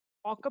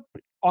Occam,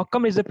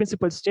 Occam is a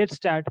principle states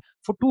that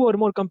for two or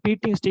more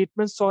competing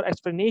statements or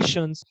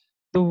explanations,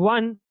 the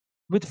one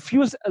with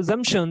fewest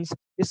assumptions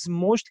is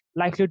most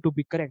likely to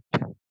be correct.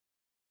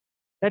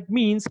 That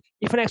means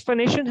if an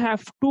explanation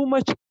have too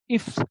much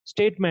if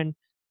statement,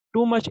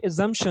 too much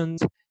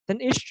assumptions, then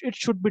it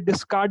should be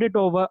discarded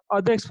over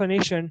other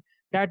explanation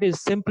that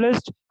is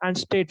simplest and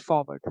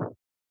straightforward.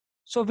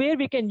 So where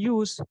we can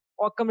use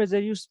Occam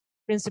residue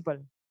principle.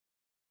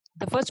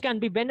 The first can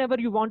be whenever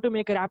you want to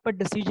make a rapid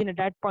decision at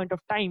that point of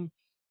time.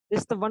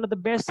 This is one of the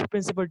best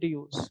principle to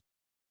use.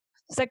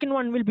 Second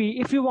one will be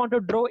if you want to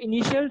draw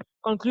initial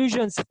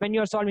conclusions when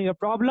you are solving a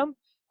problem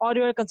or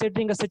you are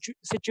considering a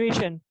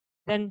situation,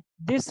 then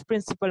this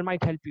principle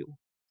might help you.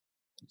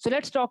 So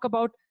let's talk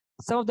about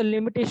some of the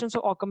limitations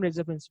of Occam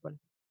razor principle.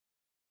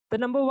 The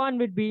number one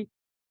would be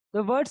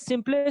the word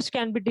simplest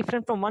can be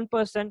different from one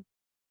person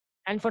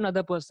and for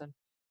another person,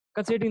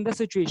 considering the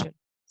situation.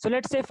 So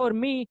let's say for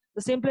me,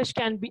 the simplest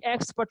can be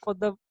X, but for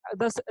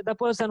the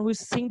person who is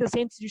seeing the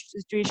same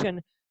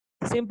situation,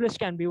 the simplest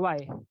can be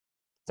Y.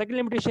 Second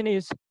limitation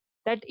is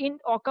that in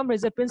Occam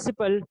razor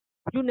principle,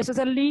 you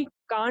necessarily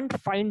can't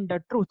find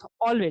the truth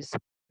always,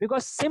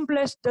 because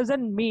simplest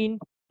doesn't mean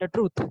the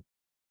truth.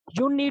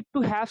 You need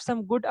to have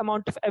some good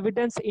amount of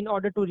evidence in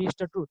order to reach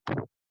the truth.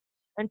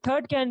 And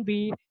third can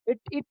be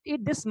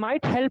this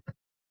might help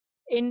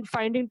in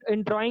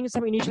drawing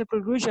some initial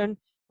conclusion,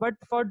 but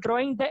for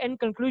drawing the end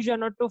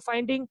conclusion or to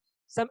finding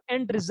some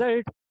end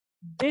result,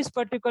 this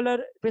particular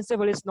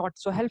principle is not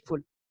so helpful.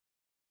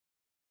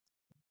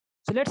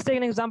 So let's take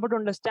an example to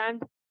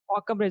understand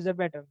Occam razor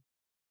better.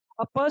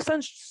 A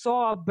person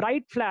saw a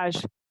bright flash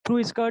through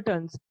his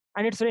curtains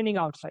and it's raining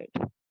outside.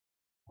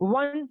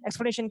 One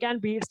explanation can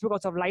be it's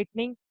because of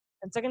lightning,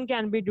 and second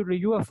can be due to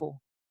UFO.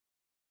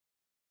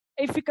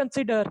 If we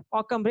consider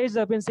Occam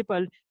razor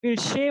principle, we'll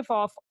shave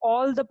off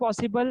all the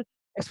possible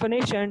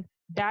explanation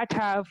that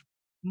have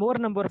more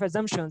number of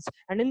assumptions.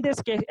 And in this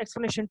case,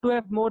 explanation 2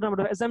 have more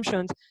number of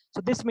assumptions.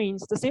 So this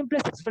means the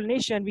simplest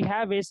explanation we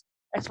have is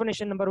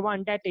explanation number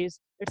 1, that is,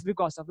 it's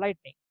because of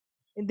lightning.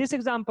 In this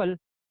example,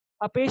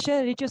 a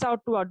patient reaches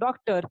out to a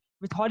doctor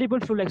with horrible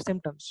flu-like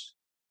symptoms.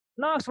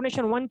 Now,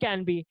 explanation 1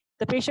 can be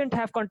the patient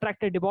have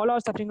contracted Ebola or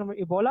suffering from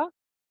Ebola,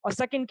 or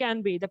second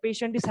can be the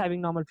patient is having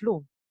normal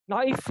flu.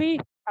 Now, if we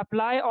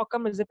apply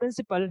Occam as a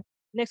principle,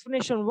 in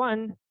explanation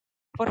 1,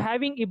 for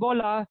having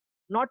Ebola,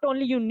 not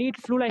only you need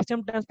flu-like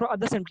symptoms, but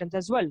other symptoms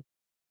as well.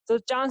 So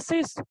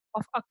chances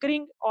of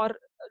occurring or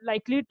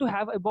likely to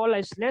have Ebola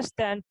is less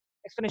than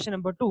explanation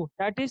number 2.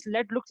 That is,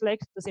 let looks like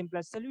the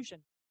simplest solution.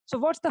 So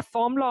what's the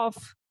formula of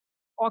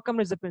Occam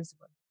as a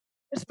principle?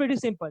 It's pretty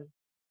simple.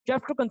 You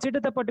have to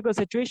consider the particular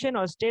situation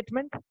or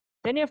statement.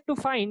 Then you have to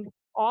find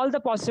all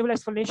the possible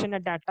explanation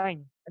at that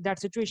time, at that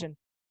situation.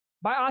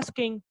 By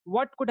asking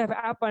what could have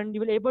happened, you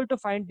will be able to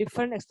find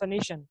different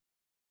explanation.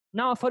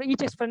 Now, for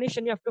each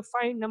explanation, you have to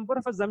find number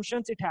of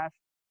assumptions it has.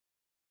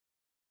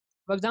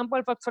 For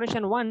example, for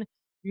explanation 1,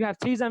 you have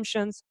 3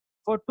 assumptions.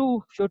 For 2,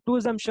 you have 2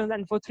 assumptions.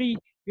 And for 3,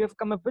 you have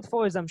come up with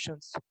 4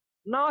 assumptions.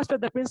 Now, as per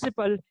the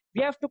principle,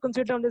 we have to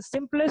consider the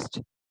simplest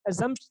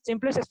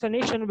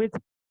explanation with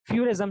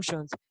fewer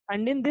assumptions.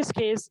 And in this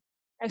case,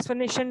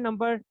 explanation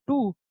number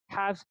 2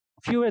 has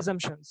fewer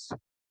assumptions.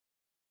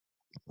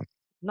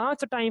 Now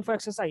it's a time for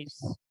exercise.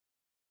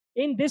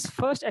 In this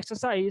first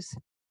exercise,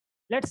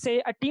 let's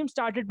say a team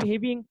started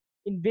behaving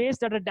in ways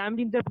that are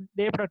damaging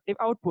their productive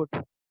output.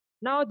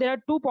 Now there are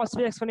 2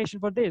 possible explanations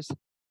for this.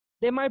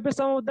 There might be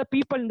some of the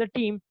people in the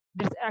team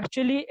that's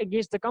actually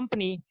against the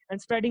company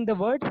and spreading the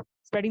word,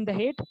 spreading the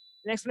hate.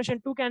 And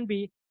explanation 2 can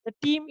be the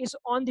team is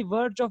on the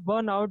verge of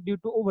burnout due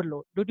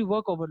to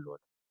work overload.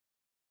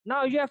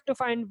 Now you have to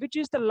find which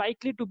is the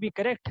likely to be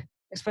correct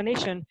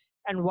explanation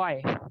and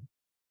why.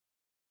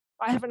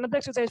 I have another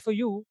exercise for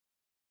you.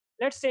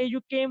 Let's say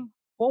you came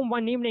home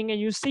one evening and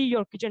you see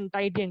your kitchen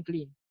tidy and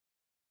clean.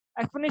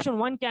 Explanation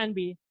 1 can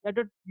be that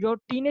your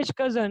teenage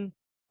cousin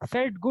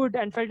felt good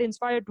and felt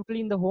inspired to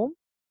clean the home,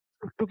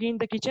 to clean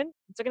the kitchen.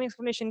 The second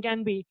explanation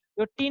can be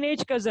your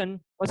teenage cousin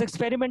was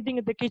experimenting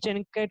in the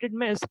kitchen, created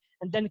mess,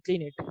 and then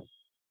clean it.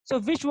 So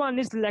which one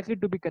is likely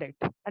to be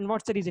correct? And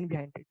what's the reason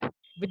behind it?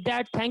 With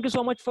that, thank you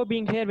so much for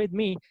being here with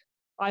me.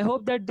 I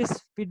hope that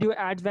this video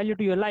adds value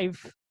to your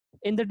life.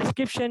 In the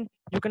description,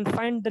 you can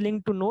find the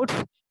link to notes.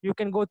 You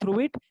can go through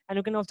it and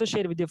you can also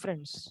share with your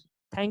friends.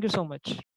 Thank you so much.